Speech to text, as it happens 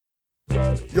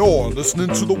You're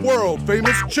listening to the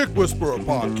world-famous Chick Whisperer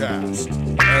podcast.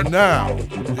 And now,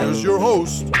 here's your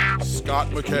host, Scott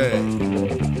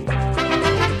McKay.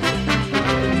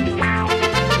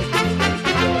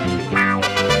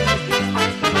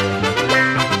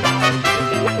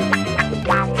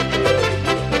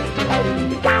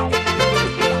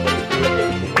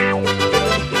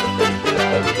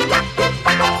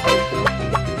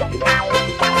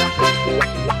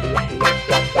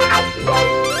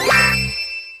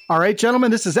 All right,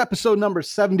 gentlemen, this is episode number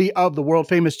 70 of the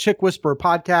world-famous Chick Whisperer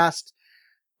podcast.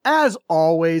 As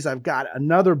always, I've got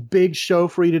another big show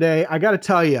for you today. I got to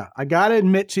tell you, I got to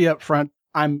admit to you up front,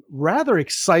 I'm rather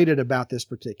excited about this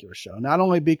particular show, not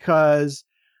only because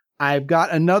I've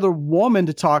got another woman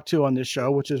to talk to on this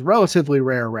show, which is relatively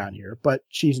rare around here, but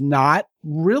she's not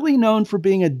really known for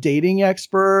being a dating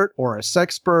expert or a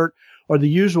sexpert or the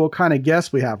usual kind of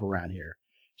guests we have around here.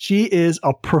 She is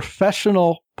a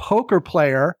professional poker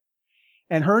player,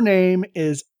 and her name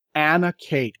is Anna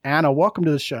Kate. Anna, welcome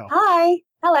to the show. Hi.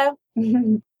 Hello.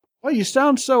 Well, you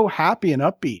sound so happy and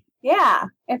upbeat. Yeah,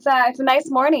 it's a nice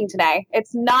morning today.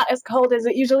 It's not as cold as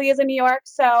it usually is in New York,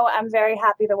 so I'm very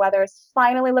happy the weather is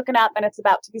finally looking up and it's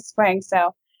about to be spring,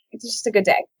 so it's just a good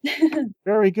day.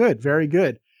 Very good. Very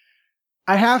good.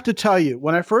 I have to tell you,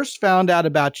 when I first found out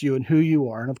about you and who you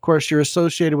are, and of course you're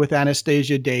associated with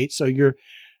Anastasia Dates, so you're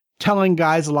telling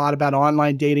guys a lot about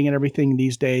online dating and everything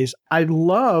these days. I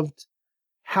loved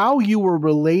how you were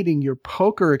relating your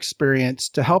poker experience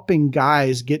to helping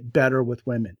guys get better with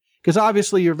women. Because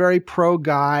obviously you're very pro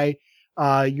guy.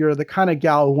 You're the kind of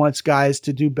gal who wants guys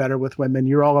to do better with women.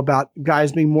 You're all about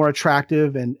guys being more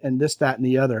attractive and this, that, and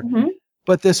the other. Mm-hmm.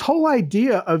 But this whole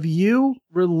idea of you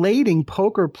relating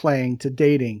poker playing to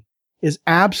dating is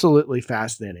absolutely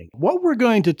fascinating. What we're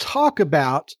going to talk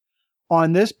about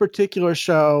on this particular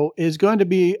show is going to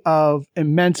be of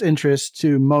immense interest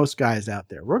to most guys out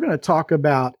there. We're going to talk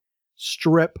about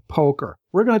strip poker.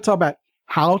 We're going to talk about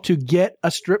how to get a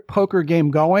strip poker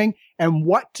game going and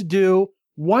what to do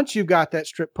once you've got that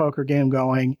strip poker game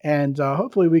going. And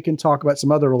hopefully we can talk about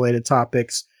some other related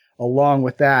topics along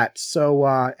with that. So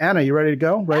Anna, you ready to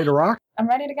go? Ready to rock? I'm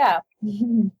ready to go.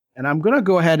 And I'm going to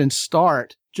go ahead and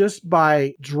start just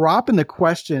by dropping the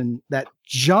question that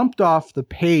jumped off the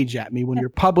page at me when your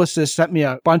publicist sent me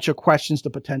a bunch of questions to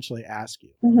potentially ask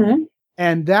you. Mm-hmm.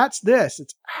 And that's this.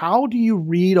 It's how do you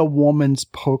read a woman's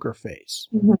poker face?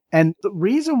 Mm-hmm. And the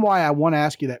reason why I want to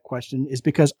ask you that question is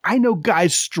because I know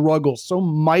guys struggle so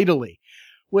mightily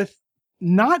with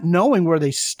not knowing where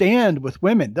they stand with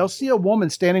women. They'll see a woman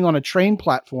standing on a train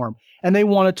platform and they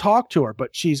want to talk to her,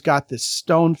 but she's got this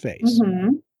stone face.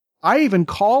 Mm-hmm. I even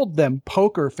called them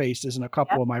poker faces in a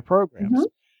couple of my programs. Mm-hmm.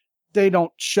 They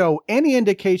don't show any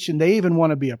indication they even want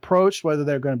to be approached, whether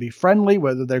they're going to be friendly,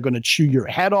 whether they're going to chew your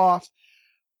head off.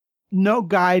 No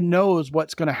guy knows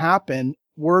what's going to happen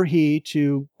were he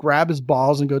to grab his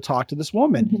balls and go talk to this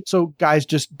woman. Mm-hmm. So guys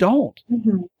just don't.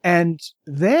 Mm-hmm. And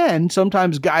then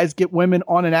sometimes guys get women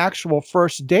on an actual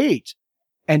first date,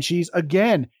 and she's,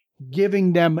 again,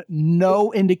 giving them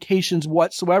no indications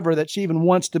whatsoever that she even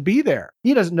wants to be there.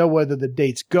 He doesn't know whether the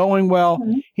date's going well.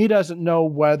 Mm-hmm. He doesn't know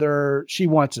whether she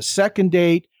wants a second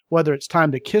date, whether it's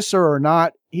time to kiss her or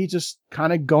not. He's just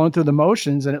kind of going through the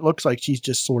motions, and it looks like she's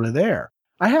just sort of there.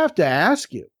 I have to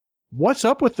ask you, what's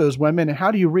up with those women and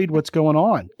how do you read what's going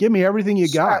on? Give me everything you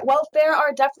got. Well, there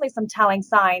are definitely some telling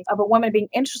signs of a woman being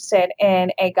interested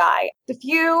in a guy. The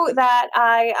few that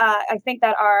I think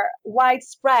that are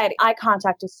widespread, eye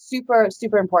contact is super,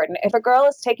 super important. If a girl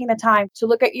is taking the time to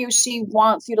look at you, she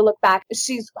wants you to look back.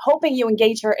 She's hoping you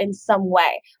engage her in some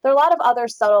way. There are a lot of other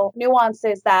subtle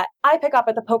nuances that I pick up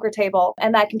at the poker table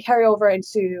and that can carry over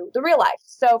into the real life.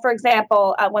 So, for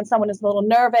example, when someone is a little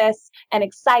nervous and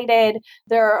excited,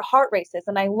 their heart races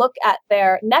and I look at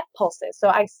their neck pulses. So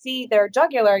I see their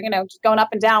jugular, just going up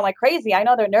and down like crazy. I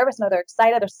know they're nervous, I know they're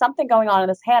excited. There's something going on in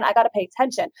this hand. I got to pay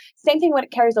attention. Same thing when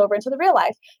it carries over into the real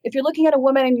life. If you're looking at a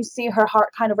woman and you see her heart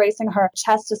kind of racing, her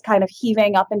chest is kind of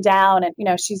heaving up and down and,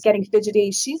 she's getting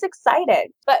fidgety, she's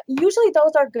excited. But usually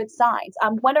those are good signs.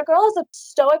 When a girl has a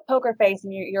stoic poker face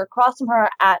and you're across from her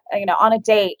at, on a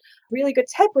date, really good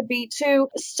tip would be to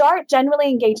start generally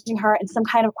engaging her in some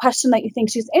kind of question that you think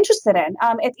she's interested in.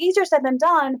 It's easier said than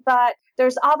done, but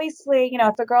there's obviously,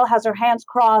 if a girl has her hands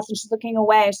crossed and she's looking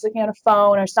away, she's looking at her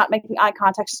phone or she's not making eye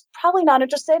contact, she's probably not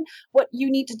interested. What you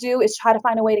need to do is try to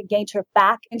find a way to engage her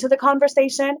back into the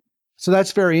conversation. So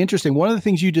that's very interesting. One of the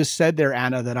things you just said there,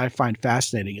 Anna, that I find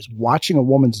fascinating is watching a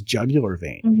woman's jugular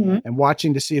vein and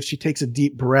watching to see if she takes a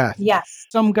deep breath. Yes.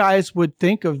 Some guys would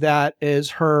think of that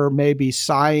as her maybe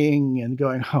sighing and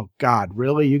going, oh God,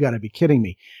 really? You got to be kidding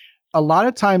me. A lot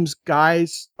of times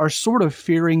guys are sort of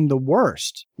fearing the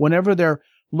worst whenever they're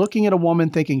looking at a woman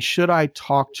thinking, should I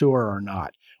talk to her or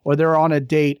not? Or they're on a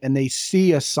date and they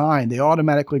see a sign, they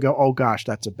automatically go, oh gosh,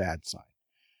 that's a bad sign.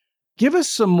 Give us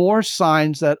some more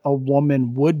signs that a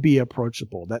woman would be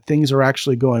approachable, that things are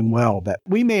actually going well, that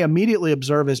we may immediately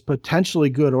observe as potentially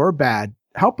good or bad.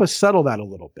 Help us settle that a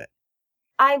little bit.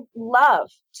 I love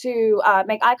to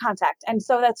make eye contact. And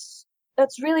so that's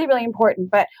really, really important.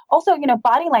 But also,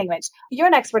 body language. You're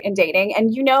an expert in dating,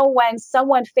 and when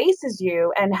someone faces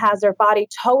you and has their body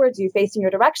towards you, facing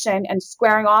your direction and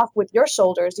squaring off with your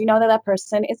shoulders, you know that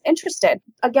person is interested.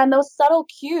 Again, those subtle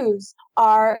cues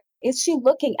are, is she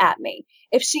looking at me?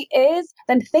 If she is,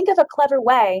 then think of a clever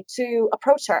way to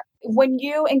approach her. When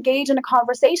you engage in a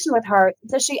conversation with her,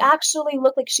 does she actually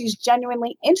look like she's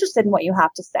genuinely interested in what you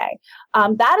have to say?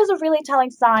 That is a really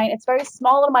telling sign. It's very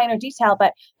small and minor detail,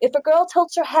 but if a girl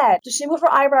tilts her head, does she move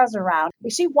her eyebrows around?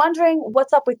 Is she wondering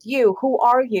what's up with you? Who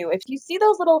are you? If you see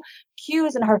those little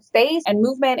cues in her face and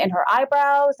movement in her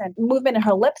eyebrows and movement in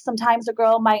her lips, sometimes a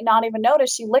girl might not even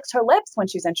notice she licks her lips when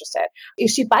she's interested.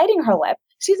 Is she biting her lip?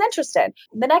 She's interested.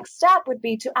 The next step would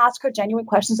be to ask her genuine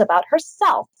questions about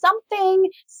herself, something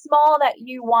small that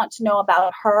you want to know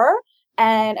about her.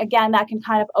 And again, that can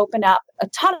kind of open up a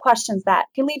ton of questions that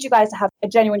can lead you guys to have a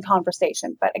genuine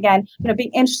conversation. But again,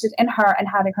 being interested in her and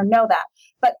having her know that.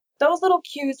 But those little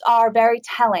cues are very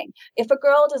telling. If a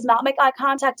girl does not make eye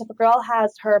contact, if a girl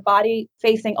has her body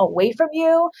facing away from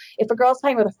you, if a girl's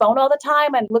playing with a phone all the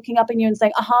time and looking up at you and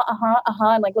saying,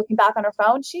 and like looking back on her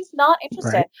phone, she's not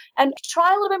interested. Right. And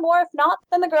try a little bit more. If not,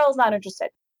 then the girl is not interested.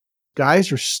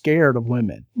 Guys are scared of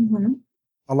women. Mm-hmm.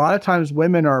 A lot of times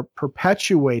women are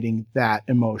perpetuating that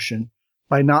emotion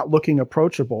by not looking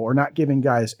approachable or not giving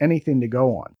guys anything to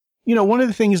go on. One of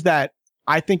the things that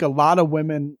I think a lot of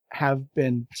women have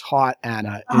been taught,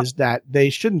 Anna, is that they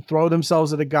shouldn't throw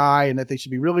themselves at a guy and that they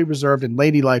should be really reserved and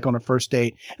ladylike on a first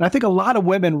date. And I think a lot of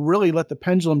women really let the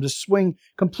pendulum just swing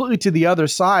completely to the other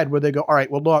side where they go, all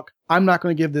right, well, look, I'm not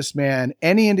going to give this man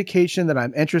any indication that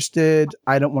I'm interested.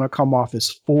 I don't want to come off as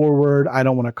forward. I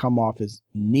don't want to come off as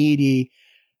needy.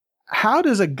 How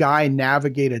does a guy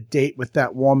navigate a date with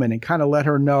that woman and kind of let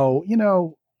her know,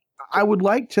 I would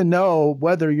like to know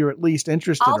whether you're at least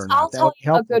interested or not. I'll tell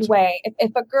you a good way.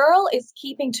 If a girl is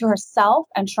keeping to herself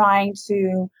and trying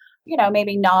to,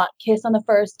 maybe not kiss on the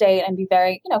first date and be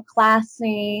very,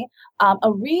 classy,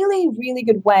 a really, really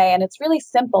good way, and it's really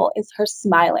simple, is her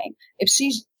smiling. If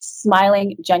she's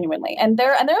smiling genuinely. And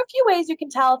there are a few ways you can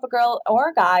tell if a girl or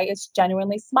a guy is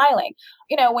genuinely smiling.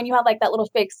 When you have like that little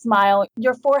fake smile,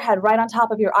 your forehead right on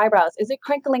top of your eyebrows, is it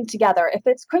crinkling together? If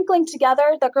it's crinkling together,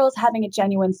 that girl is having a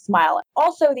genuine smile.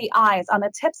 Also the eyes, on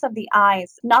the tips of the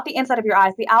eyes, not the inside of your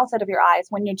eyes, the outside of your eyes,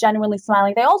 when you're genuinely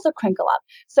smiling, they also crinkle up.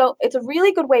 So it's a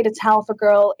really good way to tell if a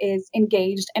girl is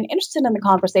engaged and interested in the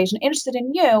conversation, interested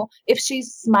in you, if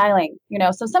she's smiling.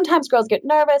 So sometimes girls get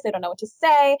nervous, they don't know what to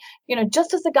say,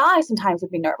 just as a guy sometimes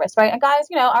would be nervous, right? And guys,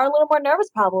 are a little more nervous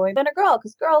probably than a girl,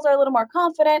 because girls are a little more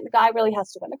confident. The guy really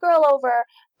has to win the girl over.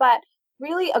 But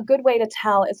really a good way to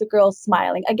tell is a girl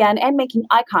smiling again and making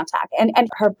eye contact and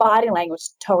her body language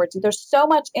towards you. There's so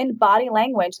much in body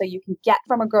language that you can get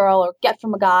from a girl or get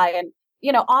from a guy and,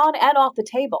 on and off the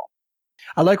table.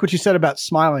 I like what you said about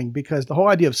smiling, because the whole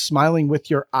idea of smiling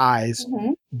with your eyes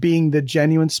being the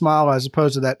genuine smile as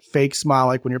opposed to that fake smile,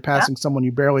 like when you're passing someone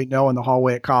you barely know in the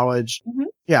hallway at college.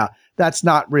 Yeah, that's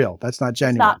not real. That's not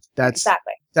genuine.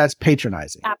 That's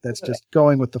patronizing. Absolutely. That's just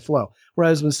going with the flow.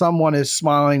 Whereas when someone is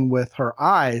smiling with her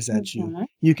eyes at you,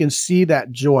 you can see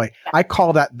that joy. Yeah. I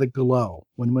call that the glow.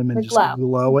 When women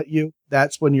glow at you,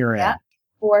 that's when you're in.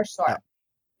 For sure.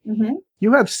 Yeah.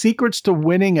 You have secrets to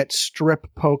winning at strip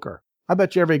poker. I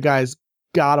bet you every guy's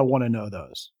gotta want to know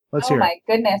those. Let's hear it. Oh my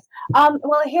goodness.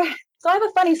 So I have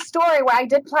a funny story where I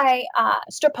did play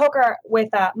strip poker with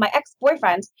my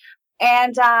ex-boyfriend.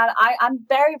 And I'm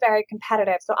very, very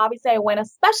competitive. So obviously I win,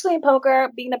 especially in poker,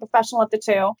 being the professional of the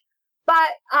two. But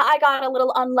I got a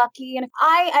little unlucky and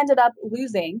I ended up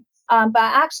losing. But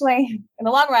actually, in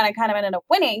the long run, I kind of ended up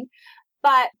winning.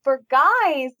 But for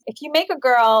guys, if you make a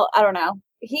girl, I don't know,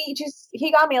 he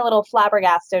got me a little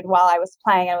flabbergasted while I was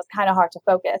playing. And it was kind of hard to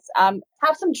focus.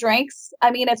 Have some drinks.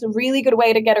 I mean, it's a really good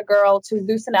way to get a girl to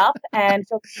loosen up and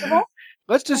feel comfortable.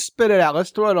 Let's just spit it out.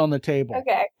 Let's throw it on the table.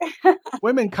 Okay.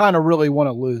 Women kind of really want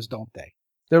to lose, don't they?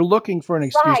 They're looking for an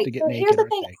excuse to get naked. Here's the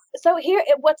thing. So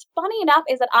what's funny enough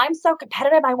is that I'm so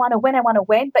competitive. I want to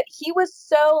win. But he was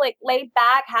so laid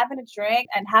back, having a drink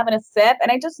and having a sip.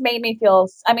 And it just made me feel,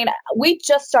 we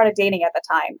just started dating at the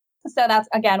time. So that's,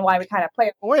 again, why we kind of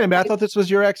play. Wait a minute. I thought this was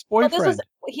your ex-boyfriend.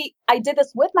 I did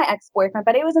this with my ex-boyfriend,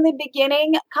 but it was in the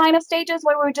beginning kind of stages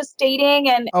where we were just dating.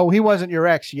 And oh, he wasn't your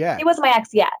ex yet. He wasn't my ex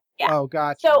yet. Yeah. Oh,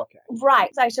 gotcha. So, okay. Right.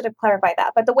 So I should have clarified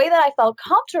that. But the way that I felt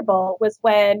comfortable was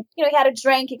when, he had a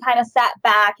drink, he kind of sat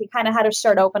back, he kind of had his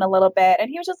shirt open a little bit. And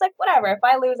he was just like, whatever, if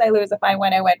I lose, I lose. If I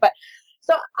win, I win. But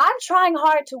so I'm trying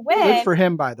hard to win. Good for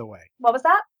him, by the way. What was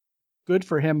that? Good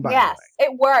for him, by the way. Yes,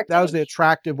 it worked. That was the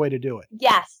attractive way to do it.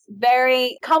 Yes.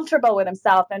 Very comfortable with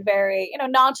himself and very,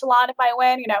 nonchalant if I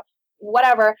win,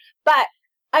 whatever. But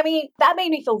I mean, that made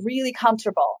me feel really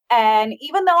comfortable. And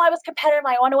even though I was competitive,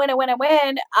 I want to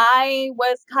win, I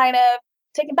was kind of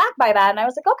taken back by that. And I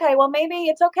was like, okay, well, maybe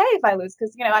it's okay if I lose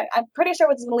because, I'm pretty sure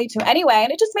what it's going to lead to anyway.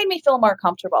 And it just made me feel more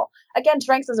comfortable. Again,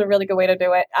 drinks is a really good way to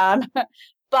do it.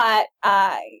 But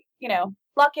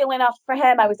lucky enough for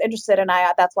him, I was interested, and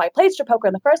that's why I played strip poker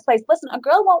in the first place. Listen, a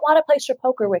girl won't want to play strip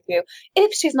poker with you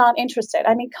if she's not interested.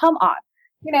 I mean, come on.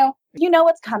 You know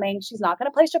what's coming. She's not going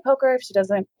to play strip poker if she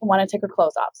doesn't want to take her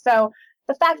clothes off. So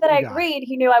the fact that I agreed,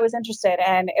 he knew I was interested,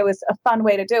 and it was a fun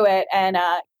way to do it. And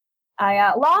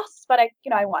I lost, but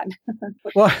I won.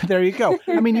 Well, there you go.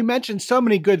 I mean, you mentioned so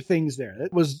many good things there.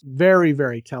 It was very,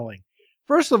 very telling.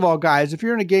 First of all, guys, if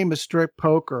you're in a game of strip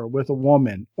poker with a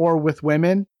woman or with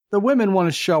women, the women want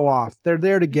to show off. They're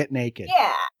there to get naked.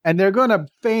 Yeah. And they're going to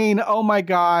feign, oh my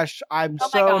gosh, I'm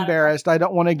so embarrassed. I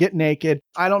don't want to get naked.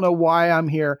 I don't know why I'm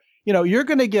here. You're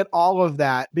going to get all of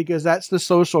that because that's the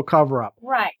social cover up.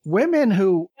 Right. Women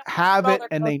who have it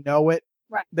and they know it,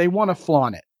 they want to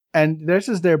flaunt it. And this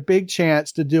is their big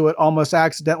chance to do it almost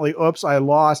accidentally. Oops, I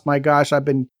lost. My gosh, I've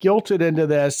been guilted into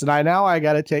this. And now I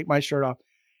got to take my shirt off.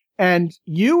 And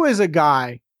you as a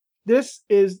guy, this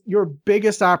is your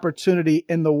biggest opportunity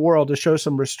in the world to show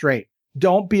some restraint.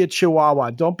 Don't be a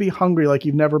chihuahua. Don't be hungry like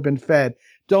you've never been fed.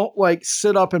 Don't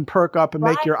sit up and perk up and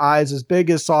make your eyes as big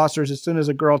as saucers as soon as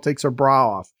a girl takes her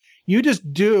bra off. You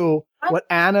just do what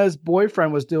Anna's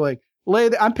boyfriend was doing.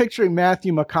 I'm picturing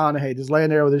Matthew McConaughey just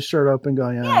laying there with his shirt open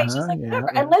going, yeah, he's just like,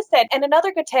 whatever. And listen, and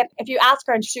another good tip, if you ask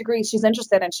her and she agrees she's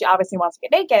interested and she obviously wants to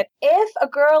get naked, if a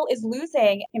girl is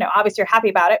losing, obviously you're happy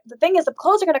about it. The thing is, the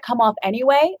clothes are going to come off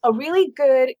anyway. A really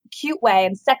good, cute way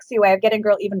and sexy way of getting a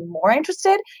girl even more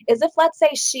interested is if, let's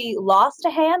say, she lost a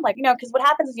hand, because what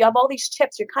happens is you have all these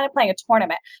chips, you're kind of playing a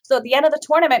tournament. So at the end of the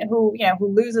tournament, who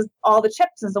loses all the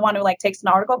chips is the one who takes an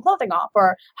article of clothing off,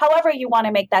 or however you want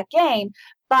to make that game.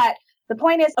 But the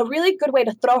point is, a really good way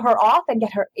to throw her off and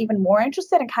get her even more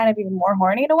interested and kind of even more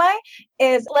horny in a way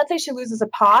is, let's say she loses a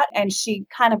pot and she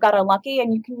kind of got unlucky,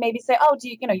 and you can maybe say, oh, do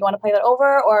you want to play that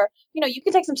over? Or, you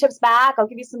can take some chips back. I'll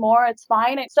give you some more. It's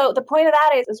fine. And so the point of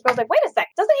that is girl's like, wait a sec.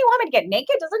 Doesn't he want me to get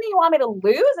naked? Doesn't he want me to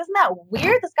lose? Isn't that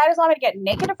weird? This guy doesn't want me to get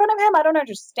naked in front of him. I don't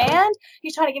understand.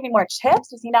 He's trying to give me more chips.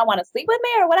 Does he not want to sleep with me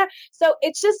or whatever? So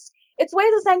it's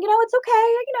ways of saying, it's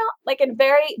okay, and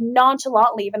very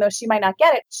nonchalantly, even though she might not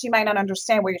get it, she might not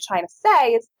understand what you're trying to say,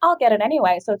 is I'll get it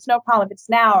anyway. So it's no problem if it's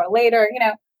now or later,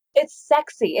 it's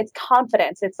sexy. It's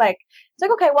confidence. It's like,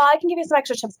 okay, well, I can give you some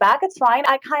extra chips back. It's fine.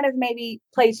 I kind of maybe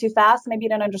played too fast. Maybe you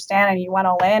didn't understand and you went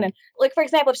all in. And for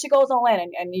example, if she goes all in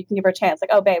and you can give her a chance,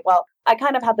 oh, babe, well, I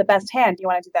kind of have the best hand. Do you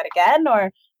want to do that again? Or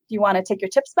do you want to take your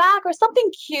chips back or something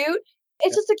cute?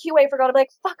 It's just a cute way for a girl to be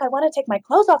like, fuck, I want to take my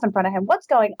clothes off in front of him. What's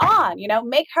going on?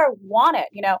 Make her want it,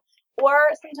 or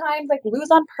sometimes lose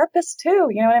on purpose too.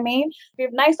 You know what I mean? If you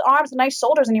have nice arms and nice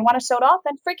shoulders and you want to show it off,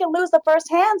 then freaking lose the first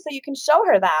hand so you can show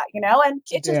her that, and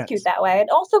it's just cute that way. And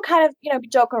also kind of,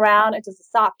 joke around. Does the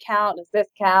sock count? Does this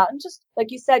count? And just like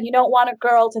you said, you don't want a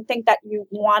girl to think that you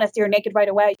want to see her naked right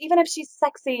away. Even if she's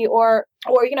sexy or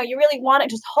you really want it,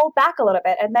 just hold back a little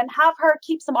bit and then have her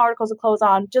keep some articles of clothes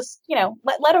on. Just,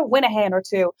 let her win a hand or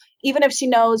two. Even if she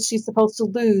knows she's supposed to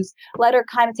lose, let her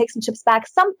kind of take some chips back.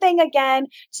 Something again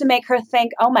to make her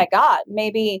think, oh my God,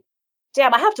 maybe,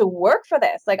 damn, I have to work for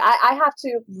this. I have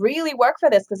to really work for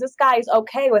this because this guy is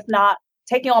okay with not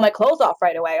taking all my clothes off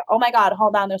right away. Oh my God,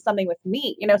 hold on, there's something with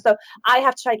me, so I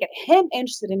have to try to get him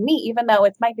interested in me, even though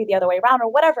it might be the other way around or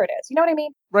whatever it is. You know what I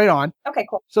mean? Right on. Okay,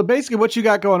 cool. So basically what you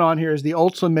got going on here is the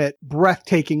ultimate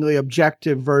breathtakingly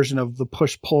objective version of the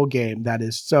push-pull game that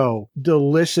is so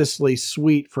deliciously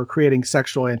sweet for creating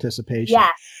sexual anticipation.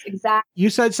 Yes, exactly. You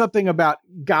said something about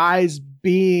guys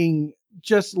being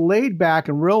just laid back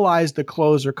and realize the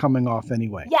clothes are coming off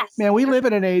anyway. Yes. Man, we live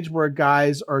in an age where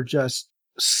guys are just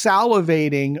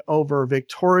salivating over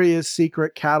Victoria's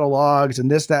Secret catalogs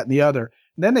and this, that, and the other.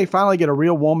 And then they finally get a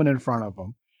real woman in front of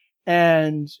them.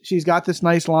 And she's got this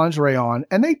nice lingerie on.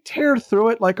 And they tear through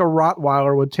it like a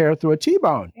Rottweiler would tear through a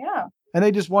T-bone. Yeah. And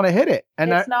they just want to hit it.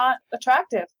 And it's not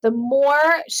attractive. The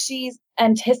more she's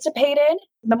anticipated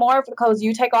The more of the clothes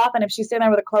you take off, and if she's sitting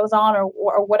there with the clothes on or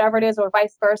whatever it is, or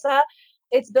vice versa,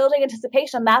 it's building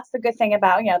anticipation. That's the good thing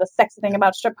about, the sexy thing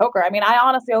about strip poker. I mean, I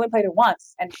honestly only played it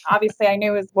once, and obviously I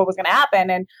knew what was going to happen,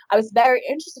 and I was very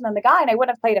interested in the guy, and I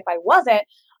wouldn't have played if I wasn't.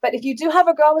 But if you do have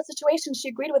a girl in a situation, she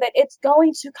agreed with it, it's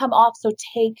going to come off. So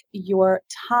take your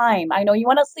time. I know you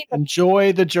want to sleep.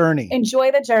 Enjoy the journey.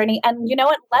 Enjoy the journey. And you know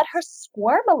what? Let her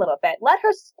squirm a little bit. Let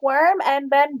her squirm and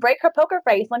then break her poker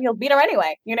face, and you'll beat her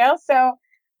anyway, So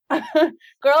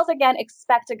girls, again,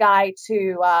 expect a guy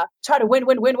to try to win,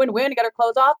 get her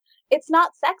clothes off. It's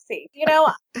not sexy.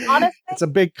 Honestly. It's a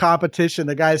big competition.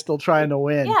 The guy's still trying to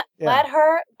win. Yeah. Let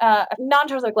her, not in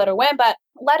terms of let her win, but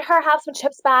let her have some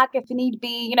chips back if need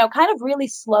be, kind of really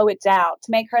slow it down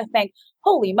to make her think,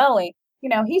 holy moly,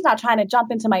 he's not trying to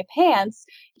jump into my pants.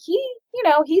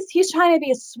 He's trying to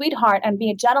be a sweetheart and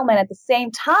be a gentleman at the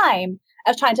same time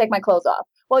as trying to take my clothes off.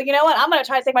 Well, you know what? I'm going to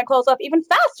try to take my clothes off even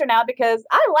faster now because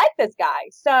I like this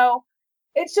guy. So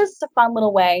it's just a fun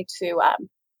little way to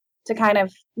kind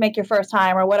of make your first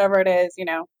time or whatever it is,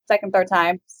 second, third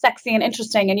time, sexy and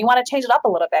interesting. And you want to change it up a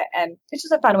little bit. And it's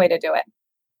just a fun way to do it.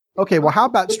 Okay. Well, how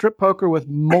about strip poker with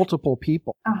multiple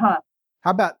people? Uh-huh.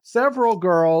 How about several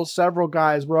girls, several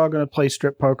guys? We're all going to play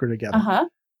strip poker together. Uh-huh.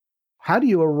 How do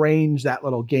you arrange that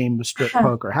little game of strip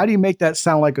poker? How do you make that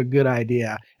sound like a good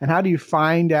idea? And how do you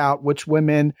find out which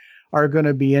women are going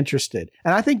to be interested?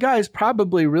 And I think guys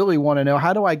probably really want to know,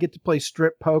 how do I get to play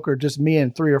strip poker, just me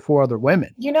and 3 or 4 other women?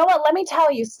 You know what? Let me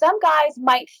tell you, some guys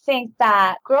might think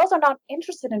that girls are not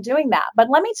interested in doing that. But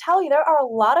let me tell you, there are a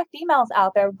lot of females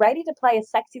out there ready to play a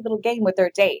sexy little game with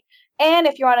their date. And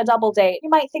if you're on a double date, you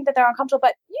might think that they're uncomfortable,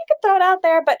 but you can throw it out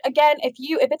there. But again, if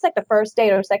it's like the first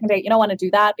date or second date, you don't want to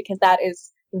do that because that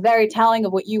is very telling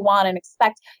of what you want and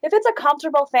expect. If it's a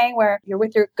comfortable thing where you're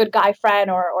with your good guy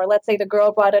friend or let's say the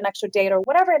girl brought an extra date or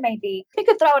whatever it may be, you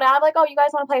could throw it out like, oh, you guys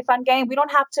want to play a fun game? We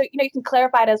don't have to, you can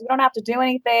clarify it as we don't have to do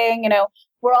anything,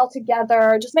 we're all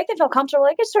together. Just make them feel comfortable.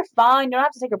 Like it's for fun. You don't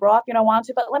have to take a bra if you don't want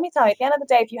to. But let me tell you, at the end of the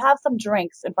day, if you have some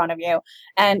drinks in front of you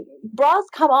and bras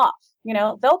come off,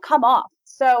 they'll come off.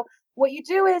 So what you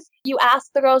do is you ask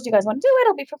the girls, do you guys want to do it?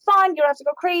 It'll be for fun. You don't have to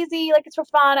go crazy. Like it's for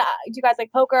fun. Do you guys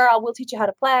like poker? We'll teach you how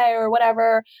to play or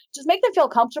whatever. Just make them feel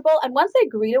comfortable. And once they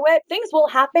agree to it, things will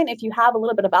happen if you have a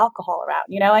little bit of alcohol around,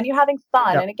 and you're having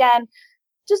fun. Yep. And again,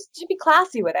 just to be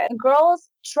classy with it. And girls,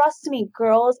 trust me,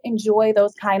 girls enjoy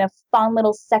those kind of fun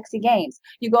little sexy games.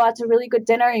 You go out to a really good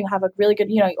dinner, you have a really good,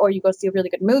 or you go see a really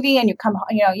good movie and you come,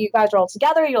 you guys are all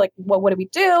together. You're like, well, what do we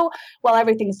do? Well,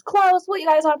 everything's closed. Well, you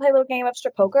guys want to play a little game of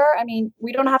strip poker? I mean,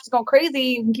 we don't have to go crazy.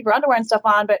 You can keep your underwear and stuff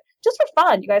on, but just for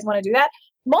fun, you guys want to do that?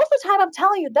 Most of the time, I'm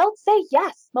telling you, they'll say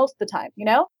yes most of the time,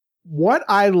 What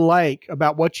I like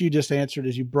about what you just answered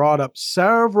is you brought up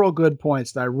several good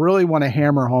points that I really want to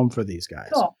hammer home for these guys.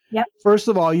 Cool. Yep. First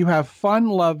of all, you have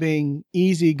fun-loving,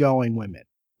 easygoing women.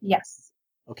 Yes.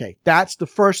 Okay. That's the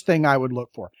first thing I would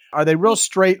look for. Are they real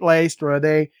straight-laced or are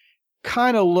they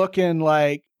kind of looking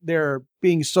like they're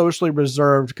being socially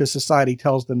reserved because society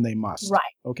tells them they must? Right.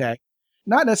 Okay.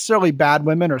 Not necessarily bad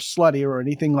women or slutty or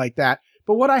anything like that.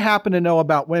 But what I happen to know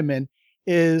about women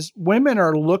is women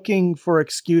are looking for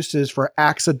excuses for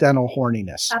accidental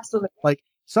horniness. Absolutely. Like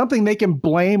something they can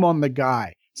blame on the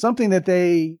guy, something that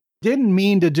they didn't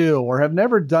mean to do or have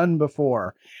never done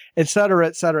before, et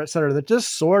cetera, that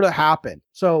just sort of happened.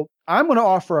 So I'm going to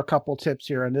offer a couple tips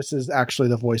here, and this is actually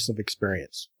the voice of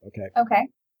experience. Okay. Okay.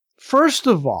 First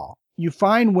of all, you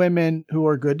find women who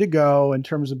are good to go in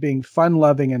terms of being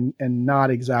fun-loving and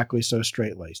not exactly so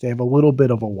straight-laced. They have a little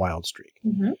bit of a wild streak.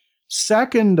 Mm-hmm.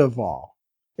 Second of all,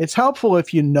 it's helpful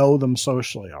if you know them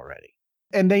socially already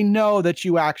and they know that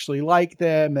you actually like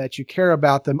them, that you care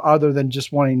about them other than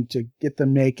just wanting to get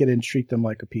them naked and treat them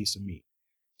like a piece of meat.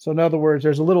 So in other words,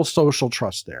 there's a little social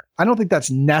trust there. I don't think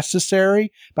that's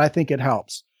necessary, but I think it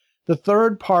helps. The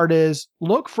third part is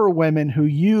look for women who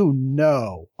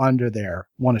under there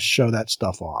want to show that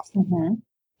stuff off. Mm-hmm.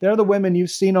 They're the women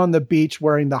you've seen on the beach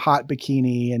wearing the hot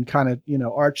bikini and kind of,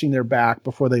 arching their back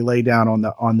before they lay down on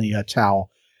the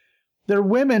towel. They're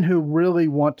women who really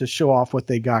want to show off what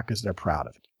they got because they're proud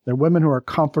of it. They're women who are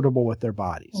comfortable with their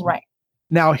bodies. Right.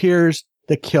 Now, here's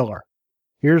the killer.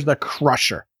 Here's the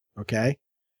crusher. Okay.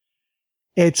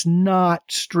 It's not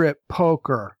strip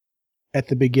poker at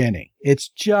the beginning. It's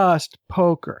just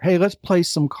poker. Hey, let's play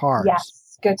some cards.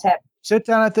 Yes. Good tip. Sit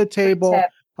down at the table. Good tip.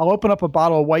 I'll open up a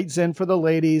bottle of White Zin for the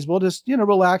ladies. We'll just,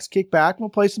 relax, kick back, and we'll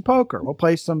play some poker. We'll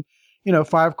play some,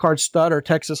 5-card stud or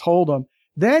Texas Hold'em.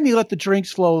 Then you let the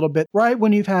drinks flow a little bit, right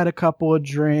when you've had a couple of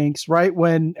drinks, right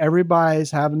when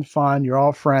everybody's having fun, you're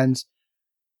all friends.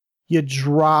 You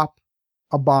drop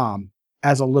a bomb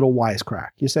as a little wisecrack.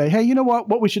 You say, hey, you know what?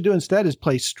 What we should do instead is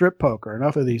play strip poker,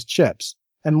 enough of these chips,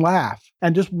 and laugh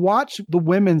and just watch the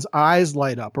women's eyes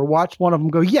light up, or watch one of them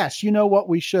go, yes, you know what,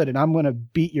 we should, and I'm going to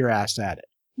beat your ass at it.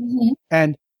 Mm-hmm.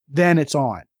 And then it's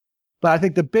on. But I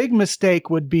think the big mistake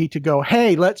would be to go,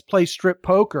 hey, let's play strip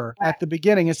poker at the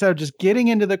beginning, instead of just getting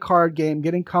into the card game,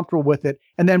 getting comfortable with it,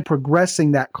 and then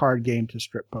progressing that card game to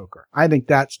strip poker. I think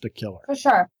that's the killer. For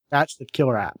sure. That's the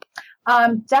killer app.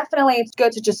 Definitely, it's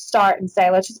good to just start and say,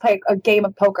 let's just play a game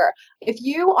of poker. If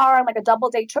you are on like a double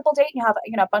date, triple date, and you have,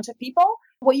 a bunch of people,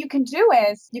 what you can do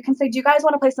is you can say, do you guys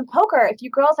want to play some poker? If you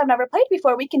girls have never played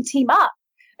before, we can team up.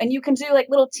 And you can do like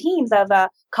little teams of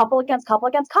couple against couple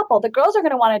against couple. The girls are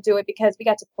going to want to do it because we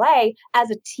get to play as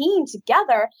a team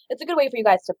together. It's a good way for you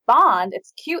guys to bond.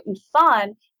 It's cute and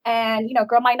fun. And,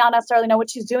 girl might not necessarily know what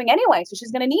she's doing anyway, so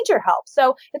she's going to need your help.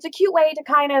 So it's a cute way to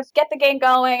kind of get the game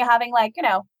going, having like,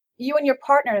 you and your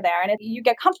partner there. And if you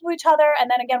get comfortable with each other, and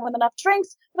then again, with enough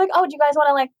drinks, like, oh, do you guys want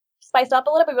to like spice up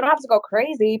a little bit? We don't have to go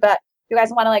crazy, but you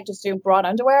guys want to like just do bra and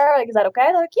underwear? Like, is that okay?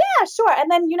 They're like, yeah, sure. And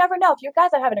then you never know, if you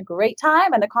guys are having a great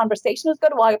time and the conversation is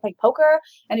good while you're playing poker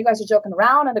and you guys are joking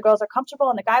around and the girls are comfortable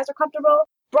and the guys are comfortable,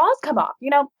 bras come off,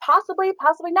 possibly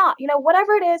not,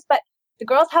 whatever it is, but the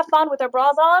girls have fun with their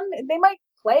bras on. They might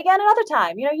play again another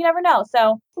time. You never know.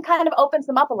 So it kind of opens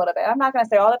them up a little bit. I'm not going to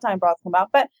say all the time bras come off,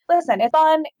 but listen, it's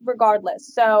fun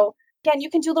regardless. So again, you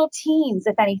can do little teams,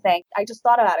 if anything. I just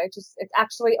thought about it. It's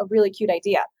actually a really cute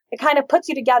idea. It kind of puts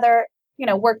you together,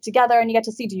 work together, and you get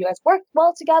to see, do you guys work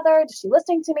well together? Is she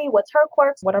listening to me? What's her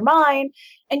quirks? What are mine?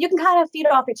 And you can kind of feed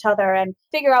off each other and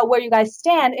figure out where you guys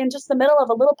stand in just the middle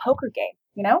of a little poker game,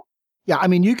 Yeah, I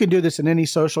mean, you can do this in any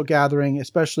social gathering,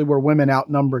 especially where women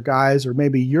outnumber guys, or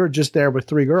maybe you're just there with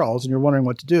 3 girls and you're wondering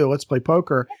what to do. Let's play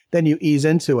poker. Then you ease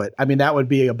into it. I mean, that would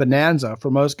be a bonanza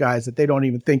for most guys that they don't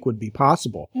even think would be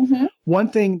possible. Mm-hmm. One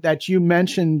thing that you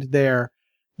mentioned there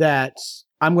that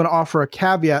I'm going to offer a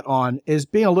caveat on is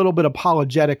being a little bit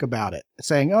apologetic about it,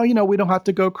 saying, oh, we don't have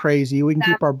to go crazy. We can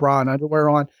keep our bra and underwear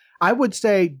on. I would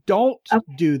say don't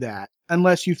do that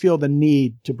unless you feel the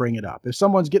need to bring it up. If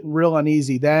someone's getting real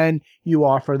uneasy, then you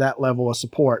offer that level of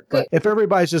support. But if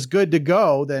everybody's just good to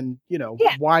go, then,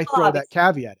 why throw that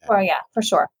caveat at it? Oh, yeah, for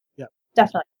sure. Yeah,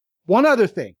 definitely. One other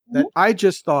thing that I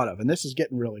just thought of, and this is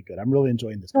getting really good. I'm really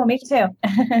enjoying this. Oh, me too.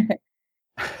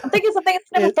 I'm thinking something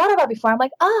I've never thought about before. I'm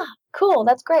like, cool.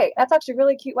 That's great. That's actually a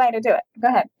really cute way to do it. Go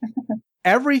ahead.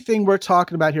 Everything we're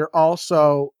talking about here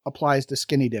also applies to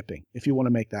skinny dipping, if you want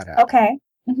to make that happen. Okay.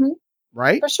 Mm-hmm.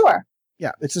 Right? For sure.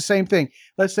 Yeah, it's the same thing.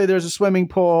 Let's say there's a swimming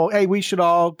pool. Hey, we should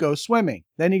all go swimming.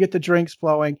 Then you get the drinks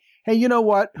flowing. Hey, you know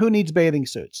what? Who needs bathing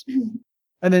suits?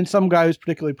 And then some guy who's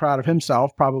particularly proud of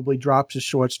himself probably drops his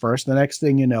shorts first. The next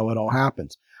thing you know, it all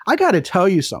happens. I got to tell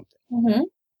you something. Mm-hmm.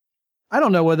 I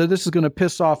don't know whether this is going to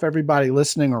piss off everybody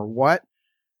listening or what.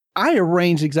 I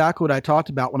arranged exactly what I talked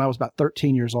about when I was about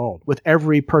 13 years old with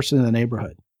every person in the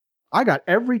neighborhood. I got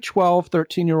every 12,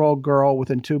 13-year-old girl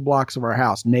within 2 blocks of our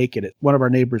house naked at one of our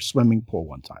neighbors' swimming pool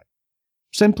one time,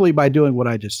 simply by doing what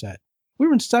I just said. We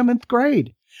were in 7th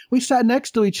grade. We sat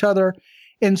next to each other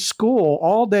in school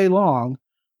all day long.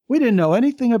 We didn't know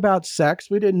anything about sex.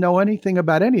 We didn't know anything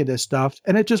about any of this stuff.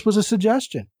 And it just was a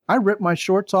suggestion. I ripped my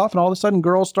shorts off, and all of a sudden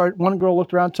one girl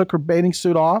looked around, took her bathing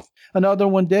suit off. Another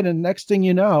one did. And next thing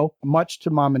you know, much to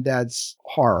mom and dad's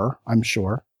horror, I'm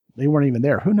sure, they weren't even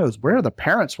there. Who knows where the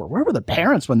parents were? Where were the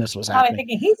parents when this was happening? I'm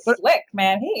thinking, he's slick,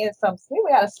 man. He is we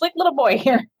got a slick little boy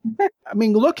here. I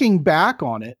mean, looking back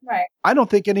on it, right. I don't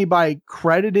think anybody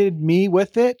credited me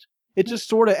with it. It just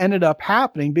sort of ended up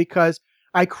happening because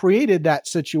I created that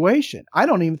situation. I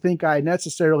don't even think I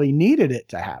necessarily needed it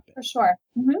to happen. For sure.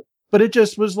 Mm-hmm. But it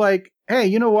just was like, hey,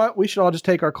 you know what? We should all just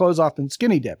take our clothes off and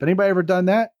skinny dip. Anybody ever done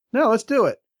that? No, let's do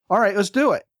it. All right, let's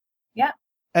do it. Yeah.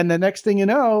 And the next thing you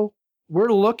know,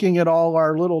 we're looking at all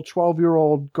our little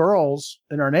 12-year-old girls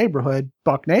in our neighborhood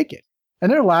buck naked.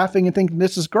 And they're laughing and thinking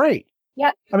this is great.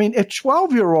 Yeah. I mean, if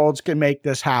 12-year-olds can make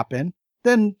this happen,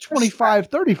 then 25,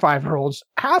 35-year-olds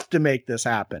have to make this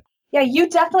happen. Yeah, you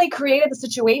definitely created the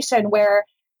situation where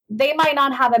they might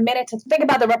not have a minute to think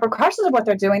about the repercussions of what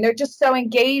they're doing. They're just so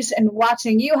engaged in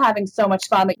watching you having so much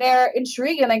fun. Like, they're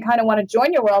intrigued and they kind of want to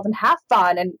join your world and have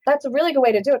fun. And that's a really good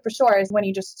way to do it for sure, is when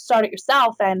you just start it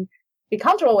yourself and be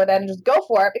comfortable with it and just go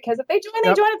for it. Because if they join,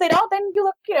 they join. If they don't, then you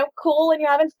look, cool and you're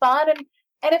having fun. And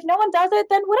if no one does it,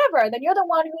 then whatever. Then you're the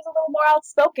one who's a little more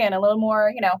outspoken, a little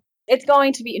more, it's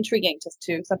going to be intriguing just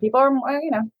to some people are more,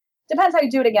 depends how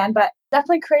you do it again, but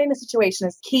definitely creating the situation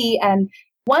is key. And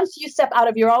once you step out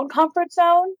of your own comfort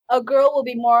zone, a girl will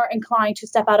be more inclined to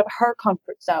step out of her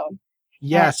comfort zone.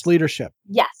 Yes, leadership.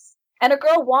 Yes. And a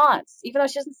girl wants, even though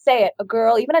she doesn't say it, a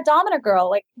girl, even a dominant girl,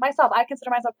 like myself, I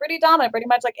consider myself pretty dominant, pretty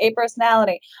much like a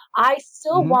personality. I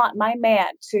still want my man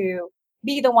to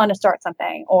be the one to start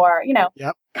something or,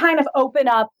 kind of open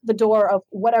up the door of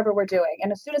whatever we're doing.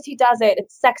 And as soon as he does it,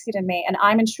 it's sexy to me and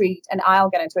I'm intrigued and I'll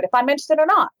get into it if I'm interested or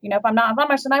not. If I'm not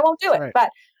interested, I won't do it. Right. But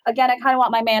again, I kind of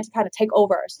want my man to kind of take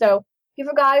over. So you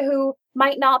have a guy who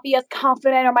might not be as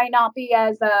confident or might not be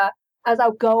as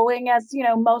outgoing as,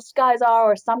 most guys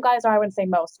are, or some guys are, I wouldn't say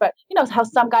most, but how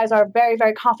some guys are very,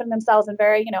 very confident in themselves and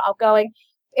very, outgoing.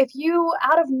 If you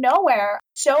out of nowhere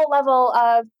show a level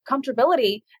of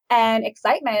comfortability and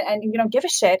excitement and you don't give a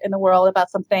shit in the world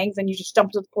about some things and you just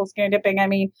jump to the pool skinny dipping, I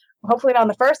mean, hopefully not on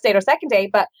the first date or second date,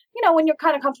 but when you're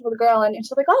kind of comfortable with a girl and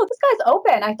she's like, oh, this guy's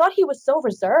open. I thought he was so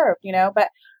reserved, but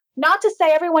not to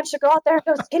say everyone should go out there and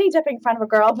go skinny dipping in front of a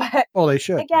girl, but they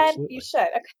should. Again, Absolutely. you should.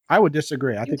 Okay. I would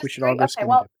disagree. I think we should all go skinny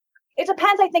dipping. It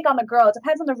depends, I think, on the girl. It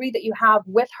depends on the read that you have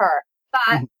with her.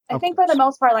 But I think for the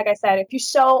most part, like I said, if you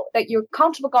show that you're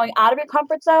comfortable going out of your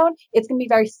comfort zone, it's going to be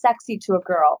very sexy to a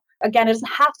girl. Again, it doesn't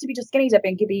have to be just skinny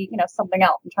dipping. It could be, something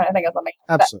else. I'm trying to think of something.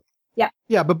 Absolutely. But,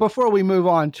 yeah. But before we move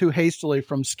on too hastily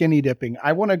from skinny dipping,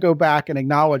 I want to go back and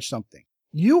acknowledge something.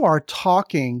 You are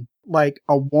talking like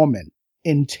a woman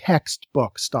in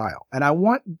textbook style. And I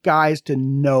want guys to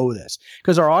know this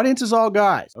because our audience is all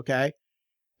guys. Okay.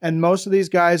 And most of these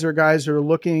guys are guys who are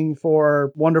looking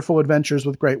for wonderful adventures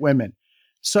with great women.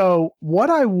 So what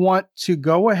I want to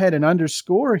go ahead and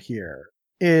underscore here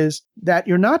is that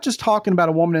you're not just talking about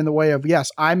a woman in the way of, yes,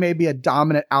 I may be a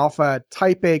dominant alpha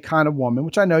type A kind of woman,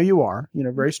 which I know you are,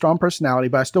 very strong personality,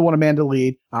 but I still want a man to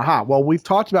lead. Well, we've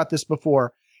talked about this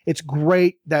before. It's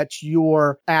great that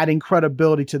you're adding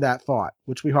credibility to that thought,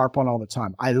 which we harp on all the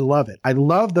time. I love it. I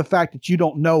love the fact that you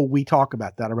don't know we talk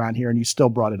about that around here and you still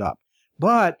brought it up.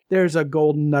 But there's a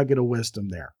golden nugget of wisdom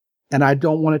there. And I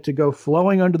don't want it to go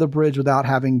flowing under the bridge without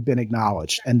having been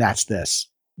acknowledged. And that's this.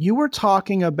 You were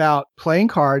talking about playing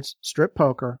cards, strip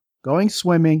poker, going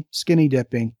swimming, skinny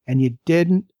dipping, and you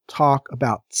didn't talk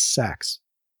about sex.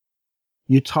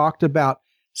 You talked about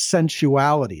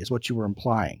sensuality is what you were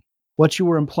implying. What you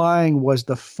were implying was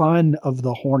the fun of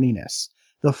the horniness,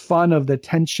 the fun of the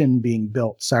tension being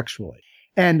built sexually.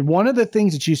 And one of the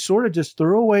things that you sort of just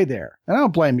threw away there, and I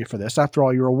don't blame you for this. After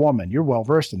all, you're a woman. You're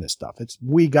well-versed in this stuff. It's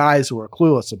we guys who are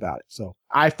clueless about it. So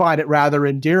I find it rather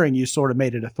endearing you sort of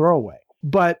made it a throwaway.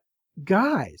 But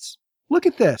guys, look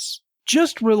at this.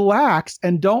 Just relax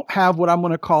and don't have what I'm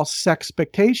going to call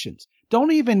sexpectations.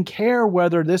 Don't even care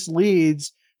whether this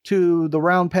leads to the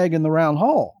round peg in the round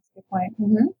hole. Good point.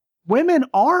 Mm-hmm. Women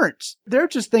aren't. They're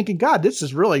just thinking, God, this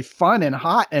is really fun and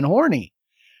hot and horny.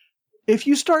 If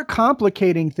you start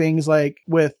complicating things like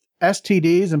with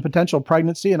STDs and potential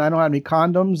pregnancy, and I don't have any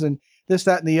condoms and this,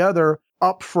 that, and the other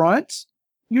up front,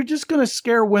 you're just going to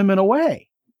scare women away.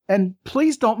 And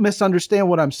please don't misunderstand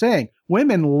what I'm saying.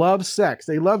 Women love sex.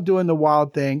 They love doing the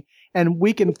wild thing. And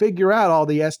we can figure out all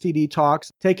the STD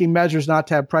talks, taking measures not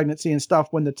to have pregnancy and stuff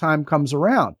when the time comes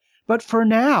around. But for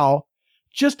now,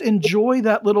 just enjoy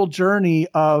that little journey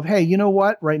of, hey, you know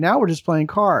what? Right now we're just playing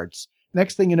cards.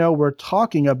 Next thing you know, we're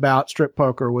talking about strip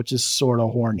poker, which is sort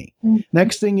of horny. Mm-hmm.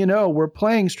 Next thing you know, we're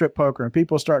playing strip poker and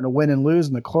people are starting to win and lose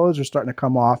and the clothes are starting to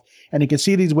come off. And you can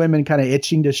see these women kind of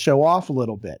itching to show off a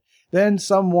little bit. Then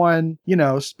someone,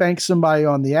 spanks somebody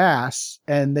on the ass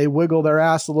and they wiggle their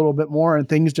ass a little bit more and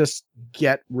things just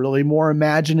get really more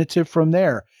imaginative from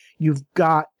there. You've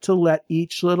got to let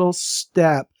each little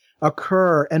step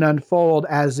occur and unfold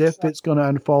as if it's going to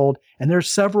unfold. And there's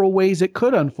several ways it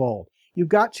could unfold. You've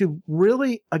got to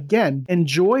really, again,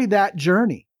 enjoy that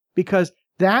journey because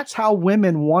that's how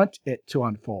women want it to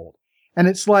unfold. And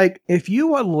it's like, if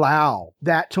you allow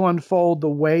that to unfold the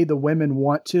way the women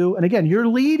want to, and again, you're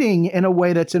leading in a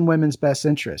way that's in women's best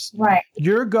interest. Right.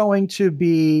 You're going to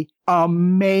be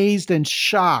amazed and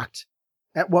shocked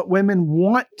at what women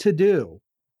want to do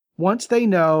once they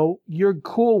know you're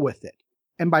cool with it.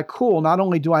 And by cool, not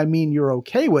only do I mean you're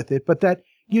okay with it, but that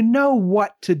you know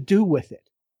what to do with it.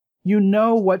 You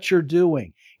know what you're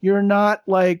doing. You're not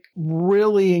like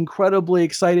really incredibly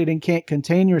excited and can't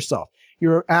contain yourself.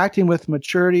 You're acting with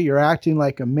maturity. You're acting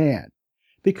like a man.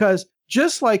 Because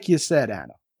just like you said,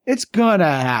 Anna, it's going to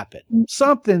happen.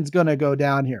 Something's going to go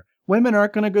down here. Women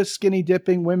aren't going to go skinny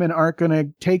dipping. Women aren't going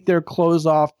to take their clothes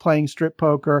off playing strip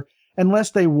poker unless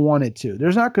they wanted to.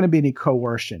 There's not going to be any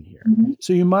coercion here. Mm-hmm.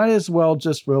 So you might as well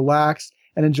just relax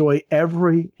and enjoy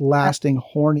every lasting,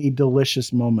 horny,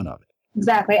 delicious moment of it.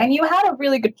 Exactly. And you had a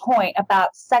really good point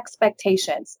about sex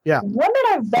expectations. Yeah. Women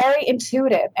are very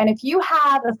intuitive. And if you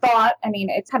have a thought, I mean,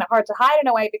 it's kind of hard to hide in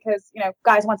a way because,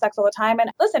 guys want sex all the time.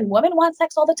 And listen, women want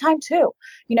sex all the time too,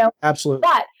 Absolutely.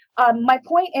 But my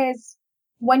point is,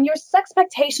 when your sex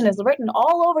expectation is written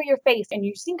all over your face and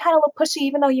you seem kind of a little pushy,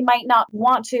 even though you might not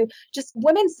want to, just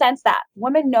women sense that.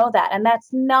 Women know that. And that's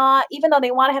not, even though they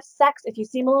want to have sex, if you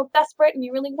seem a little desperate and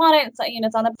you really want it,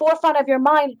 it's on the forefront of your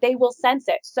mind, they will sense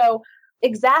it. So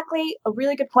exactly, a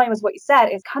really good point was what you said,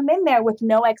 is come in there with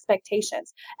no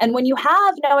expectations. And when you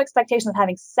have no expectations of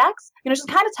having sex, just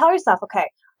kind of tell yourself, okay,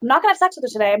 I'm not going to have sex with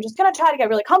her today. I'm just going to try to get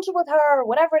really comfortable with her or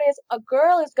whatever it is. A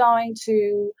girl is going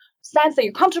to sense that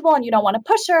you're comfortable and you don't want to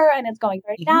push her and it's going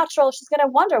very natural. She's going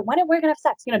to wonder, when are we going to have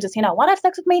sex? Does he not want to have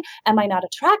sex with me? Am I not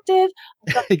attractive?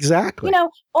 Exactly.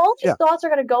 All these thoughts are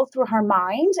going to go through her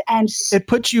mind, and it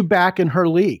puts you back in her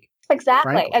league.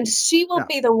 Exactly. Frankly. And she will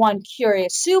be the one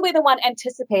curious. She'll be the one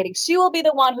anticipating. She will be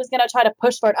the one who's going to try to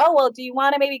push for it. Oh, well, do you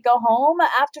want to maybe go home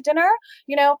after dinner?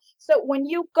 So when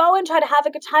you go and try to have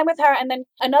a good time with her, and then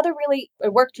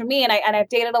it worked for me. And I've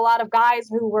dated a lot of guys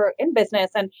who were in business,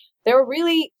 and they were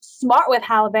really smart with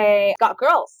how they got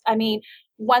girls. I mean,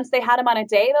 once they had them on a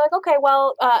date, they're like, okay,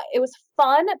 well, it was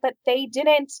fun, but they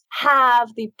didn't have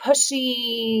the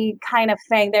pushy kind of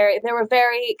thing. They were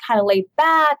very kind of laid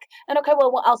back and okay,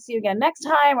 well, I'll see you again next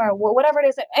time or whatever it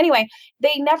is. Anyway,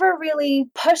 they never really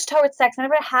pushed towards sex. I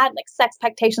never had sex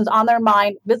expectations on their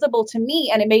mind visible to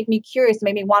me. And it made me curious, it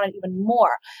made me want it even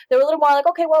more. They were a little more like,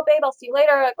 okay, well, babe, I'll see you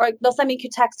later. Or they'll send me a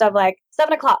cute text of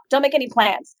 7:00. Don't make any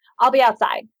plans. I'll be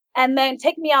outside. And then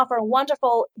take me out for a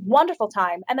wonderful, wonderful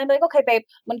time. And then be like, okay, babe,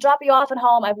 I'm going to drop you off at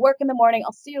home. I have work in the morning.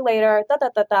 I'll see you later.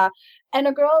 And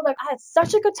a girl I had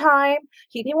such a good time.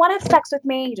 He didn't want to have sex with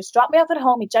me. He just dropped me off at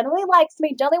home. He generally likes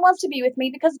me, generally wants to be with me,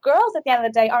 because girls at the end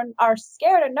of the day are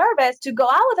scared and nervous to go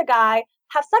out with a guy,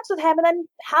 have sex with him, and then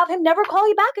have him never call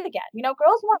you back again.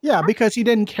 Girls want that. Because he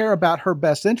didn't care about her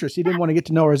best interest. He didn't want to get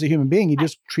to know her as a human being. He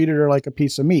just treated her like a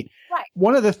piece of meat. Right.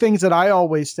 One of the things that I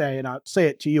always say, and I'll say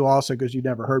it to you also because you've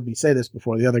never heard me say this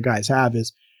before, the other guys have,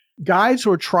 is guys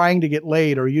who are trying to get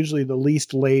laid are usually the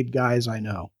least laid guys I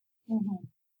know. Mm-hmm.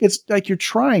 It's like you're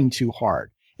trying too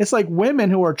hard. It's like women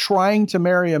who are trying to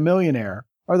marry a millionaire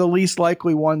are the least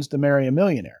likely ones to marry a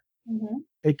millionaire. Mm-hmm.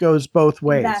 It goes both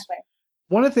ways. Exactly.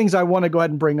 One of the things I want to go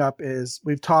ahead and bring up is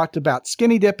we've talked about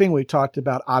skinny dipping. We've talked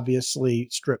about, obviously,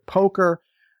 strip poker,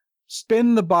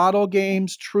 spin the bottle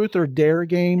games, truth or dare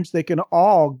games. They can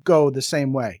all go the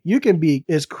same way. You can be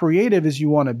as creative as you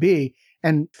want to be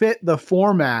and fit the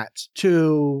format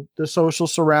to the social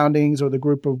surroundings or the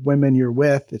group of women you're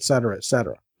with, et cetera,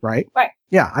 right? Right.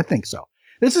 Yeah, I think so.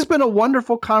 This has been a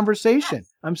wonderful conversation.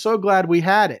 Yes. I'm so glad we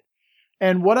had it.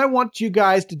 And what I want you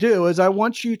guys to do is I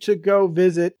want you to go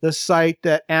visit the site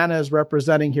that Anna is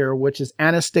representing here, which is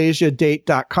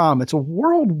anastasiadate.com. It's a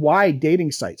worldwide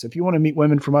dating site. So if you want to meet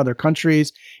women from other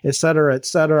countries, et cetera, et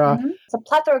cetera. Mm-hmm. It's a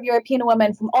plethora of European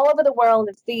women from all over the world.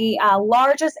 It's the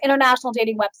largest international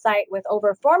dating website with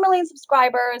over 4 million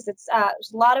subscribers. There's a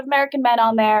lot of American men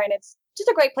on there, and it's just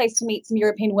a great place to meet some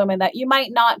European women that you might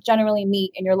not generally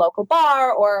meet in your local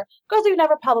bar, or girls you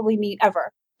never probably meet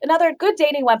ever. Another good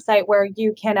dating website where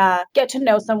you can get to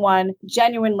know someone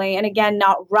genuinely, and again,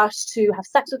 not rush to have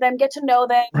sex with them, get to know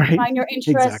them, right. Find your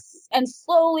interests, and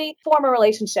slowly form a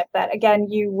relationship that, again,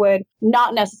 you would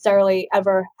not necessarily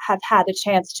ever have had the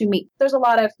chance to meet. There's a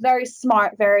lot of very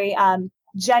smart, very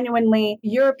genuinely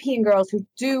European girls who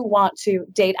do want to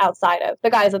date outside of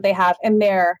the guys that they have in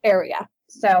their area.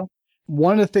 So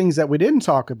one of the things that we didn't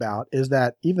talk about is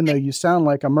that even though you sound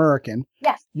like American,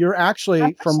 yes, you're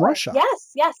actually from Russia.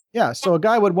 Yes. Yeah. So a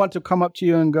guy would want to come up to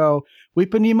you and go, "We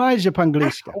понимаешь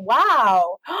по-английски."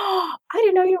 Wow. I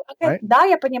didn't know you. Okay. Right? Да,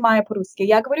 я понимаю по-русски.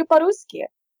 Я говорю по-русски.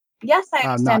 Yes, I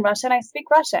understand Russian. I speak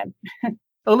Russian.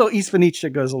 A little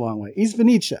Izvanicha goes a long way.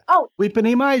 Izvanicha. Oh. We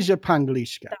понимаешь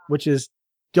по-английски, which is,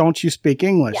 don't you speak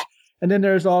English? Yes. And then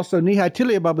there's also "Не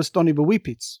хотели бы что-нибудь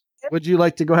выпить?" Would you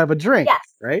like to go have a drink? Yes.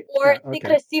 Right? Or "Ты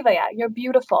красивая." You're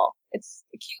beautiful. It's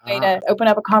a cute way to open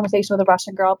up a conversation with a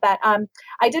Russian girl. But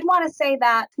I did want to say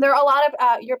that there are a lot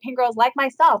of European girls like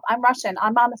myself. I'm Russian.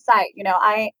 I'm on the site.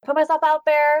 I put myself out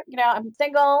there. I'm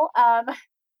single.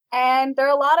 And there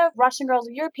are a lot of Russian girls,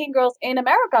 European girls in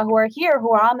America who are here,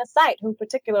 who are on the site, who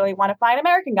particularly want to find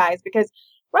American guys, because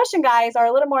Russian guys are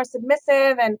a little more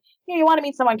submissive, and you want to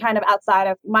meet someone kind of outside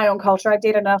of my own culture. I've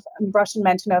dated enough Russian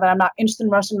men to know that I'm not interested in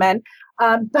Russian men.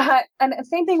 And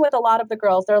same thing with a lot of the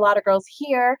girls. There are a lot of girls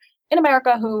here in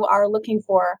America who are looking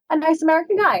for a nice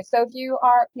American guy. So if you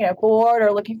are, bored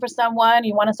or looking for someone,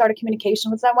 you want to start a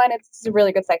communication with someone, it's a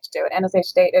really good site to do it.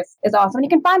 Anastasia Date is awesome. And you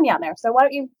can find me on there. So why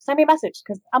don't you send me a message?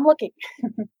 Because I'm looking.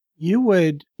 You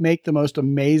would make the most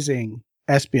amazing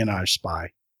espionage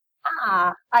spy.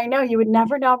 I know. You would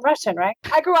never know I'm Russian, right?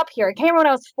 I grew up here. I came here when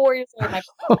I was 4 years old. My parents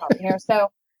brought me here.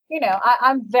 So,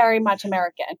 I'm very much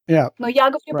American. Yeah. No, я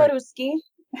говорю Right. по-русски.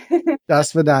 До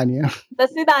свидания. До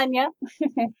свидания.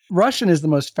 Russian is the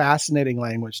most fascinating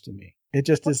language to me. It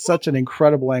just is such an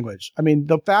incredible language. I mean,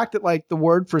 the fact that like the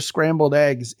word for scrambled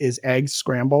eggs is eggs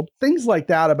scrambled, things like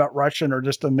that about Russian are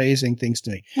just amazing things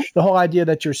to me. The whole idea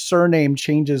that your surname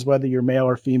changes whether you're male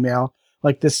or female,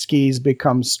 like the skis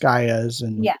become skayas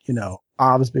and, Yes.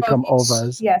 ovs become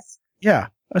ovas. Yes. Yeah,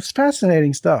 it's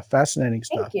fascinating stuff. Fascinating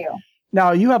stuff. Thank you.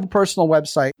 Now, you have a personal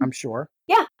website, I'm sure.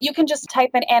 Yeah. You can just type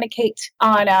in Anna Kate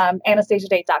on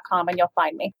AnastasiaDate.com and you'll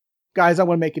find me. Guys, I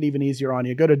want to make it even easier on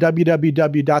you. Go to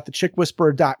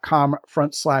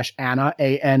www.thechickwhisperer.com/Anna,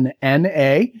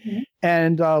 ANNA,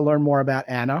 and learn more about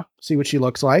Anna, see what she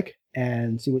looks like,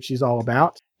 and see what she's all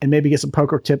about, and maybe get some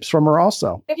poker tips from her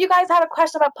also. If you guys have a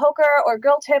question about poker or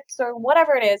girl tips or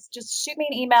whatever it is, just shoot me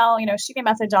an email, shoot me a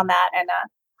message on that, and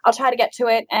I'll try to get to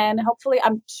it. And hopefully,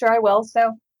 I'm sure I will.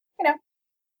 So,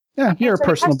 Yeah, you're a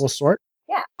personable sort.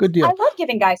 Yeah. Good deal. I love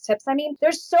giving guys tips. I mean,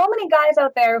 there's so many guys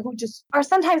out there who just are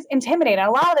sometimes intimidated, a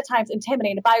lot of the times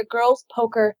intimidated by a girl's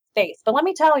poker face. But let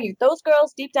me tell you, those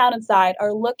girls deep down inside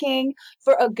are looking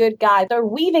for a good guy. They're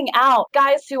weeding out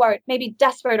guys who are maybe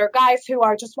desperate or guys who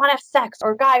are just want to have sex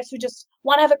or guys who just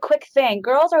want to have a quick thing.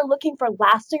 Girls are looking for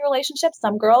lasting relationships.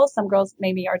 Some girls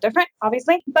maybe are different,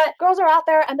 obviously, but girls are out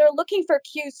there and they're looking for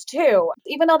cues too.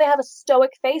 Even though they have a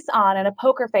stoic face on and a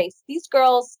poker face, these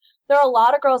girls, there are a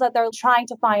lot of girls out there trying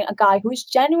to find a guy who's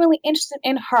genuinely interested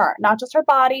in her, not just her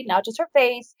body, not just her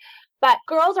face, but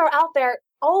girls are out there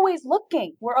always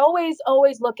looking. We're always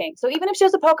looking. So even if she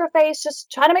has a poker face, just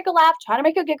try to make her laugh, try to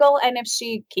make her giggle. And if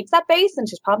she keeps that face and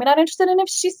she's probably not interested, and if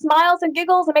she smiles and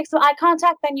giggles and makes some eye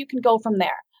contact, then you can go from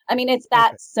there. I mean, it's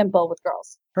that simple with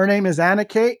girls. Her name is Anna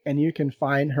Kate, and you can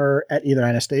find her at either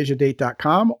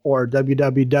AnastasiaDate.com or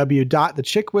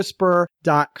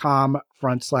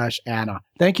www.thechickwhisperer.com/Anna.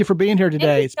 Thank you for being here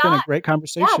today. It's been a great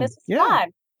conversation. Yeah, this is fun.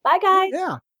 Bye, guys.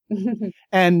 Yeah.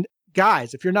 And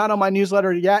guys, if you're not on my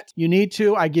newsletter yet, you need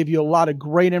to. I give you a lot of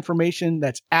great information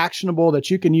that's actionable that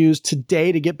you can use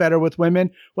today to get better with women.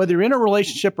 Whether you're in a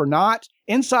relationship or not,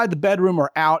 inside the bedroom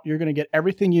or out, you're going to get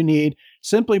everything you need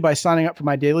simply by signing up for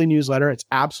my daily newsletter. It's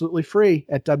absolutely free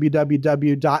at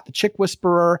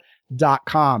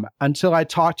www.thechickwhisperer.com. Until I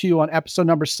talk to you on episode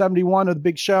number 71 of The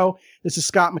Big Show, this is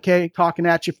Scott McKay talking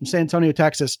at you from San Antonio,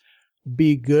 Texas.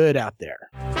 Be good out there.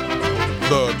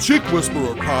 The Chick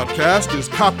Whisperer podcast is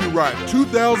copyright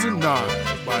 2009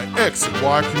 by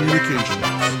X&Y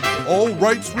Communications. All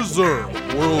rights reserved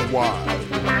worldwide.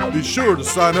 Be sure to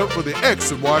sign up for the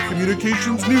X&Y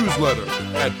Communications newsletter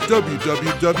at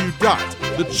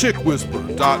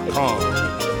www.thechickwhisperer.com.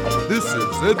 This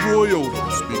is Ed Roy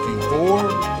Odom speaking for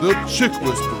The Chick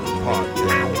Whisperer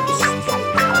podcast.